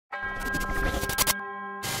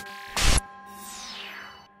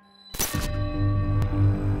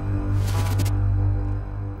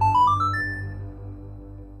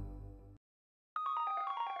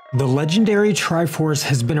The legendary Triforce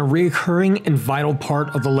has been a recurring and vital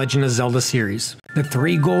part of the Legend of Zelda series. The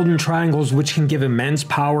three golden triangles which can give immense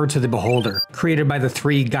power to the beholder, created by the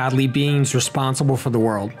three godly beings responsible for the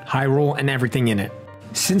world, Hyrule and everything in it.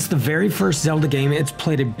 Since the very first Zelda game, it's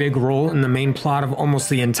played a big role in the main plot of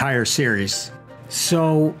almost the entire series.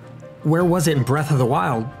 So, where was it in Breath of the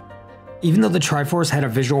Wild? Even though the Triforce had a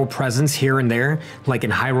visual presence here and there, like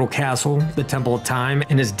in Hyrule Castle, the Temple of Time,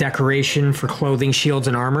 and as decoration for clothing, shields,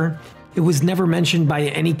 and armor, it was never mentioned by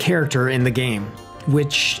any character in the game,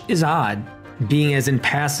 which is odd, being as in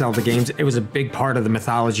past Zelda games it was a big part of the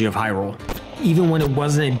mythology of Hyrule. Even when it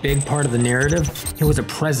wasn't a big part of the narrative, it was a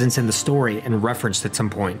presence in the story and referenced at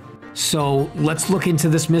some point. So let's look into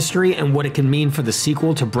this mystery and what it can mean for the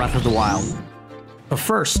sequel to Breath of the Wild. But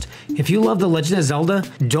first, if you love The Legend of Zelda,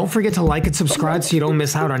 don't forget to like and subscribe so you don't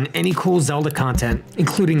miss out on any cool Zelda content,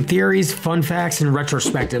 including theories, fun facts, and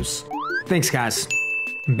retrospectives. Thanks guys.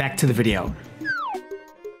 Back to the video.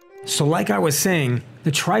 So like I was saying,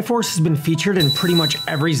 the Triforce has been featured in pretty much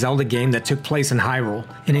every Zelda game that took place in Hyrule,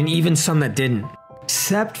 and in even some that didn't,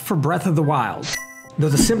 except for Breath of the Wild. Though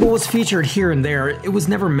the symbol was featured here and there, it was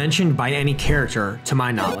never mentioned by any character, to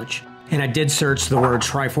my knowledge. And I did search the word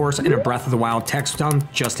Triforce in a Breath of the Wild text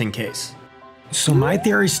dump just in case. So my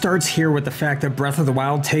theory starts here with the fact that Breath of the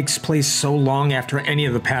Wild takes place so long after any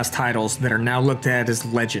of the past titles that are now looked at as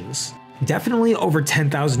legends. Definitely over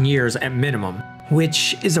 10,000 years at minimum,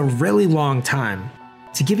 which is a really long time.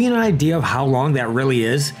 To give you an idea of how long that really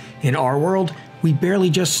is, in our world, we barely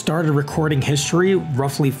just started recording history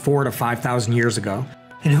roughly 4,000 to 5,000 years ago.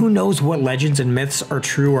 And who knows what legends and myths are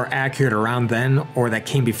true or accurate around then or that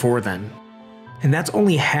came before then. And that's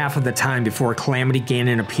only half of the time before Calamity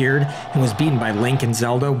Ganon appeared and was beaten by Link and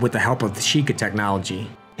Zelda with the help of the Sheikah technology.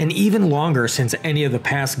 And even longer since any of the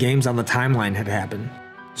past games on the timeline had happened.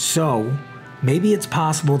 So, maybe it's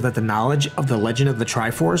possible that the knowledge of the Legend of the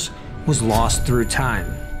Triforce was lost through time.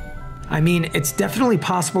 I mean, it's definitely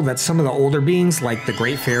possible that some of the older beings, like the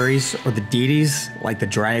Great Fairies, or the deities, like the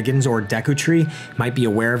dragons or Deku Tree, might be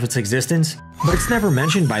aware of its existence, but it's never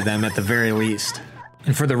mentioned by them at the very least.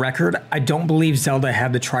 And for the record, I don't believe Zelda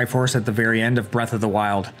had the Triforce at the very end of Breath of the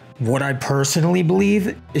Wild. What I personally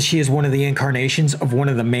believe is she is one of the incarnations of one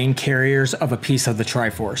of the main carriers of a piece of the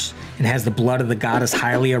Triforce, and has the blood of the goddess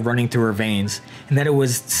Hylia running through her veins, and that it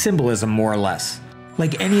was symbolism more or less.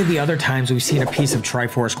 Like any of the other times we've seen a piece of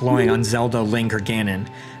Triforce glowing on Zelda, Link, or Ganon,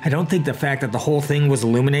 I don't think the fact that the whole thing was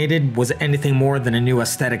illuminated was anything more than a new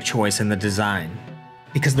aesthetic choice in the design.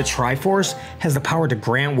 Because the Triforce has the power to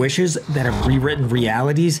grant wishes that have rewritten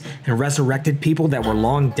realities and resurrected people that were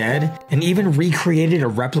long dead, and even recreated a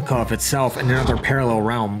replica of itself in another parallel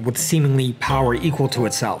realm with seemingly power equal to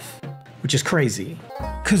itself. Which is crazy.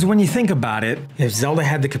 Because when you think about it, if Zelda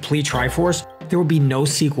had the complete Triforce, there would be no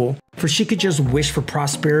sequel, for she could just wish for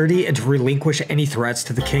prosperity and to relinquish any threats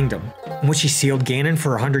to the kingdom. And when she sealed Ganon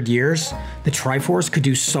for 100 years, the Triforce could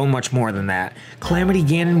do so much more than that. Calamity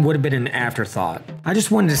Ganon would have been an afterthought. I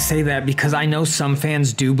just wanted to say that because I know some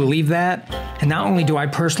fans do believe that, and not only do I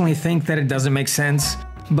personally think that it doesn't make sense,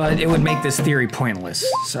 but it would make this theory pointless,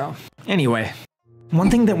 so anyway. One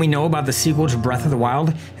thing that we know about the sequel to Breath of the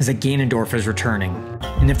Wild is that Ganondorf is returning.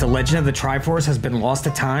 And if the Legend of the Triforce has been lost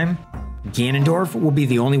to time, Ganondorf will be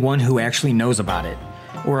the only one who actually knows about it,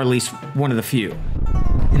 or at least one of the few.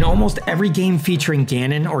 In almost every game featuring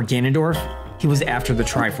Ganon or Ganondorf, he was after the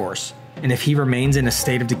Triforce, and if he remains in a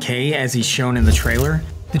state of decay as he's shown in the trailer,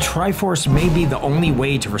 the Triforce may be the only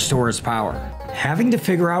way to restore his power. Having to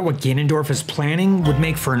figure out what Ganondorf is planning would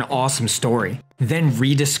make for an awesome story. Then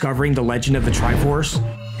rediscovering the Legend of the Triforce,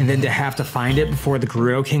 and then to have to find it before the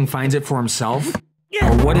Gerudo King finds it for himself?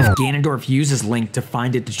 Or what if Ganondorf uses Link to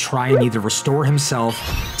find it to try and either restore himself,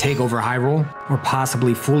 take over Hyrule, or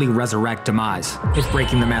possibly fully resurrect Demise, if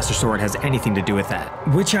breaking the Master Sword has anything to do with that.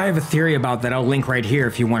 Which I have a theory about that I'll link right here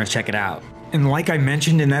if you want to check it out. And like I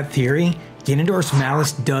mentioned in that theory, Ganondorf's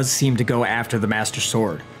malice does seem to go after the Master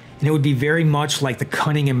Sword. And it would be very much like the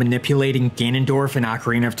cunning and manipulating Ganondorf in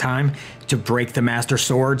Ocarina of Time to break the Master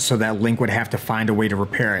Sword so that Link would have to find a way to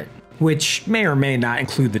repair it. Which may or may not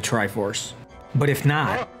include the Triforce. But if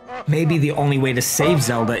not, maybe the only way to save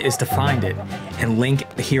Zelda is to find it, and Link,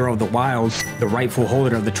 the hero of the wild, the rightful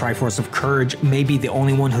holder of the Triforce of Courage, may be the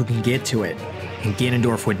only one who can get to it, and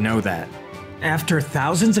Ganondorf would know that. After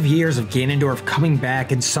thousands of years of Ganondorf coming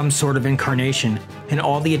back in some sort of incarnation, and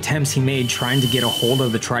all the attempts he made trying to get a hold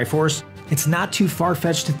of the Triforce, it's not too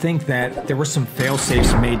far-fetched to think that there were some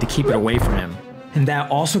fail-safes made to keep it away from him. And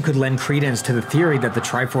that also could lend credence to the theory that the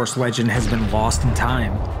Triforce legend has been lost in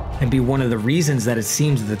time, and be one of the reasons that it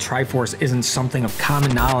seems that the Triforce isn't something of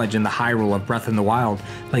common knowledge in the Hyrule of Breath of the Wild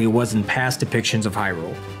like it was in past depictions of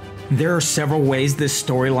Hyrule. There are several ways this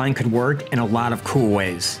storyline could work, and a lot of cool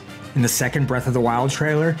ways. In the second Breath of the Wild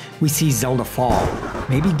trailer, we see Zelda fall.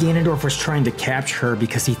 Maybe Ganondorf was trying to capture her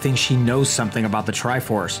because he thinks she knows something about the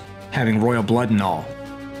Triforce, having royal blood and all.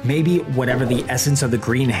 Maybe whatever the essence of the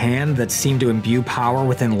green hand that seemed to imbue power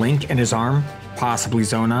within Link and his arm, possibly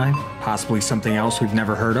Zonai, possibly something else we've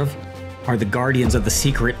never heard of, are the guardians of the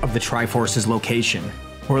secret of the Triforce's location,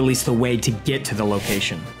 or at least the way to get to the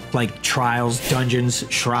location, like trials, dungeons,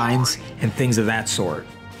 shrines, and things of that sort.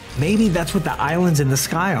 Maybe that's what the islands in the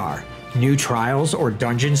sky are. New trials or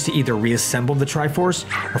dungeons to either reassemble the Triforce,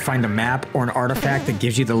 or find a map or an artifact that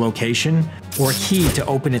gives you the location, or a key to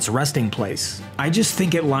open its resting place. I just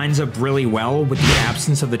think it lines up really well with the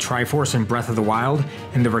absence of the Triforce in Breath of the Wild,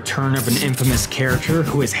 and the return of an infamous character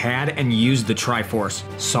who has had and used the Triforce,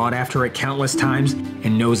 sought after it countless times,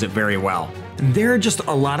 and knows it very well. There are just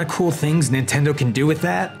a lot of cool things Nintendo can do with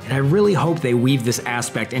that, and I really hope they weave this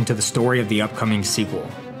aspect into the story of the upcoming sequel.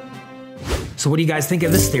 So what do you guys think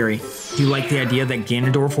of this theory? Do you like the idea that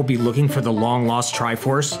Ganondorf will be looking for the long-lost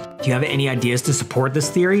Triforce? Do you have any ideas to support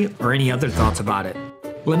this theory, or any other thoughts about it?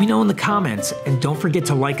 Let me know in the comments, and don't forget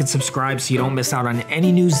to like and subscribe so you don't miss out on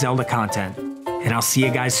any new Zelda content. And I'll see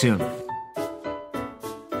you guys soon.